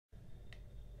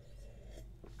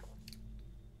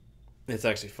It's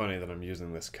actually funny that I'm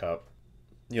using this cup.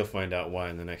 You'll find out why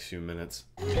in the next few minutes.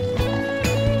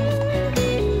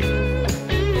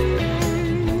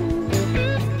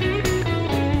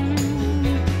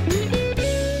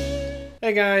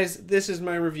 Hey guys, this is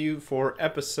my review for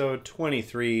episode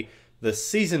 23, the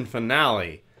season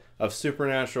finale of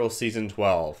Supernatural Season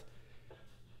 12.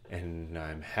 And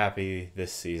I'm happy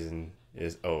this season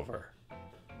is over.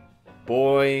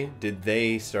 Boy, did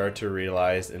they start to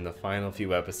realize in the final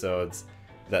few episodes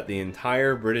that the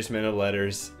entire British Men of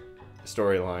Letters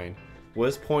storyline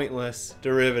was pointless,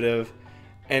 derivative,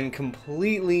 and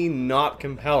completely not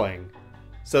compelling.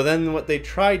 So then what they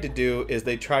tried to do is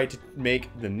they tried to make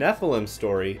the Nephilim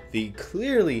story, the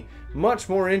clearly much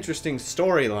more interesting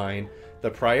storyline, the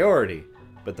priority.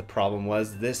 But the problem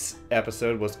was this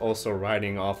episode was also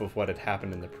riding off of what had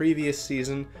happened in the previous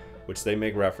season, which they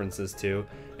make references to,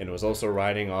 and it was also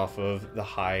riding off of the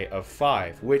high of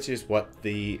 5, which is what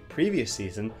the previous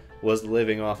season was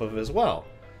living off of as well.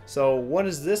 So what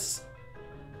does this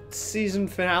season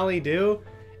finale do?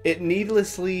 It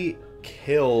needlessly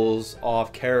kills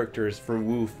off characters for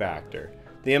woo factor.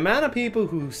 The amount of people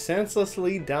who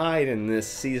senselessly died in this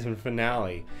season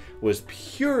finale was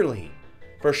purely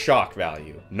for shock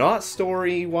value. Not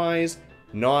story-wise,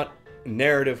 not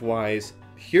narrative-wise,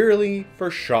 purely for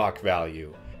shock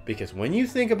value. Because when you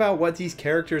think about what these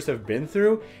characters have been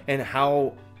through and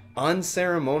how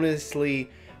unceremoniously,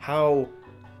 how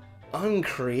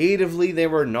uncreatively they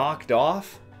were knocked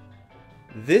off,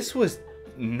 this was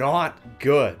not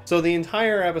good. So the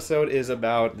entire episode is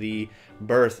about the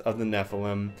birth of the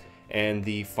Nephilim and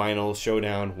the final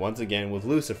showdown once again with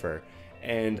Lucifer.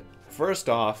 And first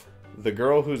off, the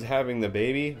girl who's having the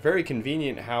baby, very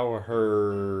convenient how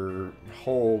her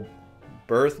whole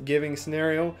birth giving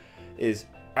scenario is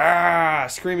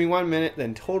screaming 1 minute,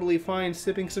 then totally fine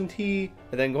sipping some tea,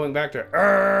 and then going back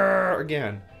to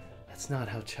again. That's not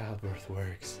how childbirth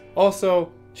works.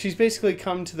 Also, she's basically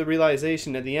come to the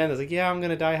realization at the end, it's like, yeah, I'm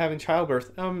gonna die having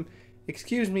childbirth.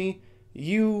 Excuse me,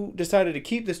 you decided to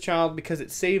keep this child because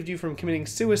it saved you from committing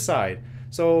suicide.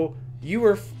 So you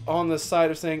were on the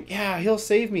side of saying, yeah, he'll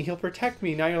save me, he'll protect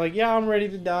me. Now you're like, yeah, I'm ready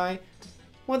to die.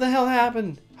 What the hell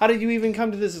happened? How did you even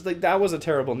come to this? It's like, that was a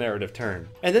terrible narrative turn.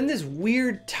 And then this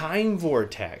weird time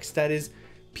vortex that is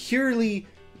purely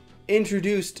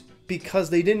introduced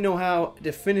because they didn't know how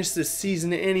to finish this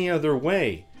season any other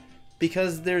way.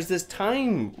 Because there's this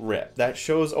time rip that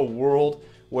shows a world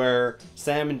where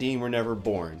Sam and Dean were never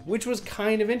born, which was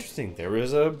kind of interesting. There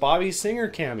was a Bobby Singer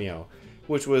cameo,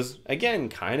 which was, again,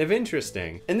 kind of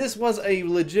interesting. And this was a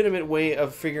legitimate way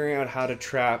of figuring out how to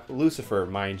trap Lucifer.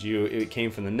 Mind you, it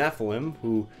came from the Nephilim,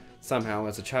 who somehow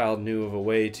as a child knew of a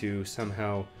way to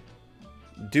somehow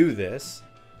do this.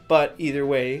 But either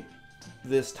way,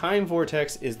 this time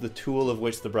vortex is the tool of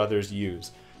which the brothers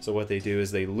use. So what they do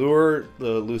is they lure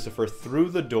the Lucifer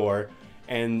through the door,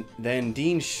 and then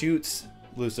Dean shoots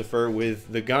Lucifer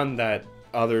with the gun that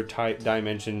other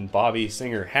dimension Bobby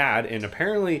Singer had, and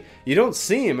apparently you don't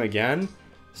see him again.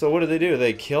 So what do?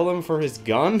 They kill him for his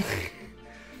gun?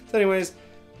 So anyways,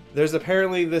 there's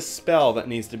apparently this spell that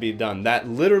needs to be done that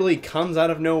literally comes out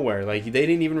of nowhere. Like, they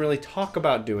didn't even really talk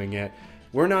about doing it.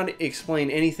 We're not explain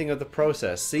anything of the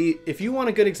process. See, if you want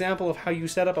a good example of how you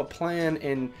set up a plan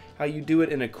and how you do it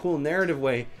in a cool narrative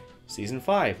way, Season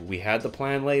 5, we had the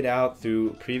plan laid out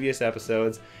through previous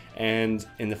episodes, and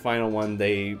in the final one,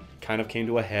 they kind of came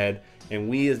to a head, and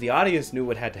we as the audience knew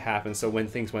what had to happen, so when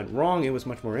things went wrong, it was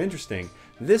much more interesting.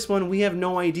 This one, we have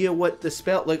no idea what the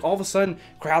spell, like all of a sudden,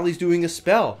 Crowley's doing a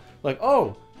spell. Like,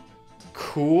 oh,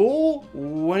 cool?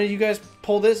 When did you guys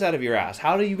pull this out of your ass?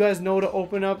 How do you guys know to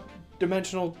open up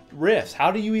dimensional rifts?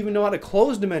 How do you even know how to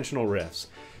close dimensional rifts?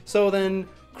 So then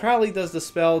Crowley does the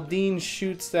spell, Dean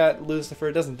shoots at Lucifer,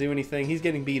 it doesn't do anything, he's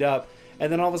getting beat up,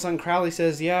 and then all of a sudden Crowley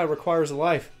says, yeah, it requires a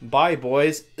life. Bye,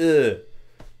 boys. Ugh.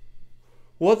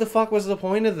 What the fuck was the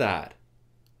point of that?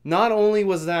 Not only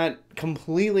was that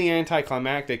completely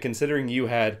anticlimactic, considering you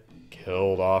had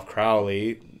killed off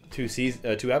Crowley two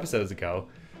episodes ago,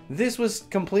 this was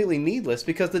completely needless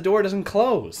because the door doesn't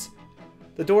close.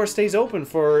 The door stays open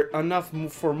for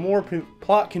more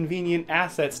plot convenient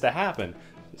assets to happen.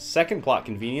 The second plot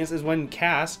convenience is when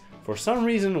Cass, for some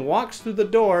reason, walks through the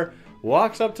door,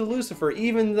 walks up to Lucifer,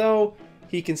 even though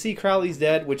he can see Crowley's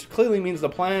dead, which clearly means the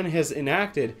plan has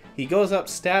enacted. He goes up,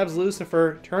 stabs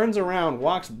Lucifer, turns around,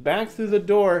 walks back through the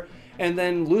door, and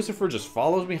then Lucifer just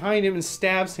follows behind him and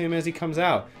stabs him as he comes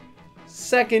out.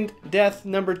 Second death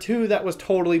number 2 that was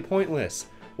totally pointless.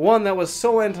 One that was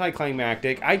so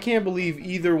anticlimactic, I can't believe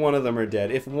either one of them are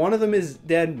dead. If one of them is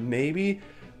dead, maybe,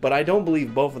 but I don't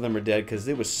believe both of them are dead because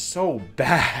it was so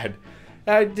bad.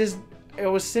 I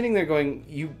was sitting there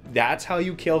going, that's how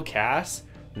you kill Cass?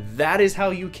 That is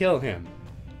how you kill him.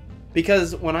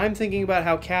 Because when I'm thinking about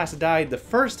how Cass died the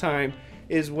first time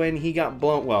is when he got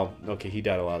blown. Well, okay, he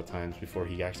died a lot of times before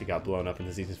he actually got blown up in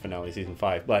the season's finale, season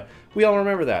 5. But we all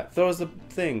remember that. Throws the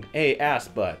thing, ass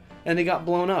butt. And they got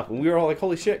blown up. And we were all like,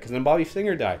 holy shit, because then Bobby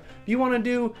Singer died. If you want to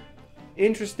do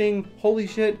interesting, holy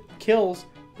shit kills,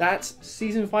 that's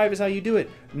season 5 is how you do it.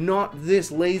 Not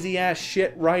this lazy ass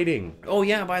shit writing. Oh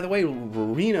yeah, by the way,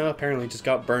 Rowena apparently just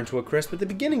got burned to a crisp at the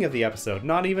beginning of the episode.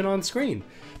 Not even on screen.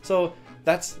 So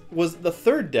was the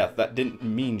third death that didn't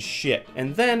mean shit.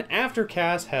 And then after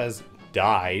Cass has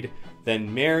died,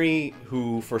 then Mary,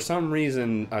 who for some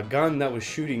reason a gun that was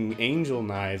shooting angel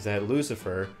knives at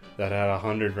Lucifer that had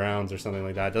 100 rounds or something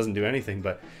like that doesn't do anything,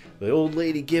 but the old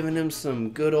lady giving him some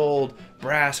good old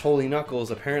brass holy knuckles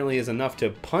apparently is enough to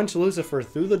punch Lucifer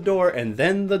through the door, and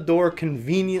then the door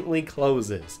conveniently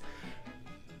closes.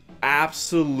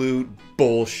 Absolute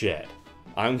bullshit.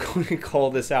 I'm going to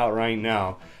call this out right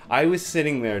now. I was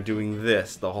sitting there doing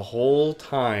this the whole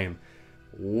time.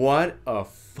 What a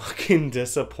fucking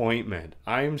disappointment.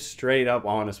 I'm straight up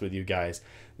honest with you guys.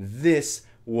 This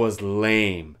was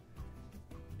lame.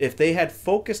 If they had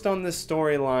focused on this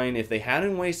storyline, if they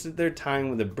hadn't wasted their time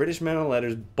with the British Men of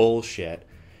Letters bullshit,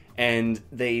 and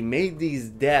they made these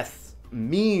deaths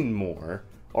mean more,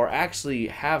 or actually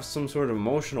have some sort of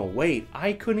emotional weight,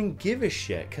 I couldn't give a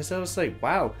shit. Because I was like,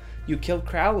 wow, you killed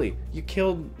Crowley. You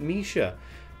killed Misha.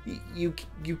 You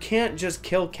can't just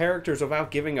kill characters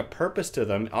without giving a purpose to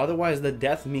them. Otherwise, the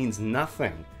death means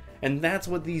nothing. And that's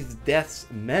what these deaths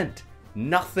meant.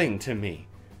 Nothing to me.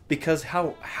 Because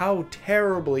how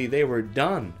terribly they were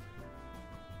done.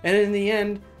 And in the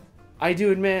end, I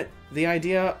do admit, the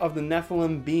idea of the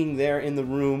Nephilim being there in the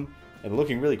room and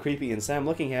looking really creepy and Sam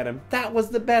looking at him, that was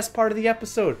the best part of the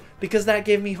episode. Because that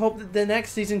gave me hope that the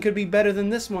next season could be better than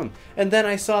this one. And then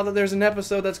I saw that there's an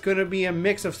episode that's going to be a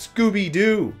mix of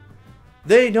Scooby-Doo.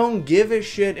 They don't give a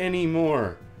shit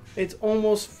anymore. It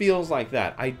almost feels like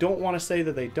that. I don't want to say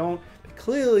that they don't. But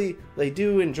clearly, they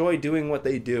do enjoy doing what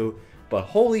they do. But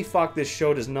holy fuck, this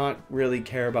show does not really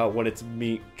care about what it's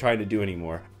trying to do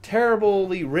anymore.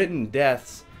 Terribly written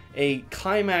deaths, a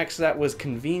climax that was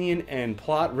convenient and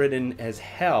plot-ridden as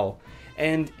hell,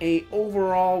 and a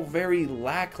overall very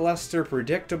lackluster,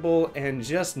 predictable, and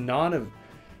just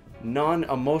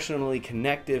non-emotionally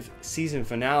connective season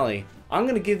finale. I'm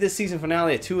going to give this season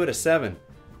finale a 2 out of 7,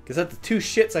 because that's the 2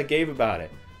 shits I gave about it.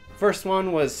 First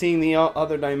one was seeing the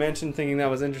other dimension, thinking that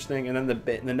was interesting, and then the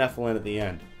Nephilim at the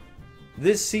end.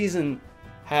 This season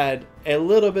had a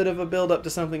little bit of a build-up to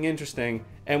something interesting,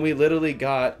 and we literally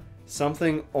got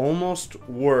something almost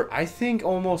worse. I think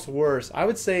almost worse. I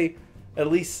would say at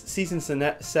least season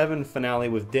 7 finale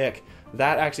with Dick,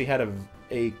 that actually had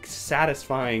a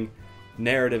satisfying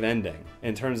narrative ending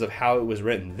in terms of how it was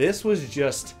written. This was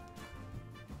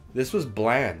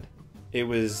bland. It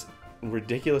was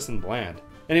ridiculous and bland.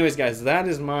 Anyways, guys, that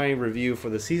is my review for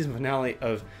the season finale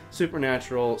of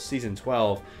Supernatural Season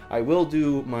 12. I will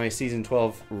do my Season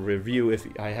 12 review if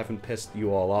I haven't pissed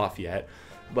you all off yet.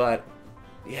 But,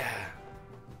 yeah.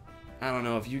 I don't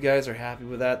know if you guys are happy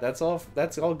with that. That's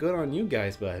all good on you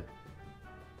guys, but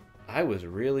I was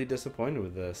really disappointed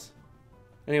with this.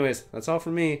 Anyways, that's all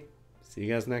for me. See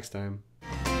you guys next time.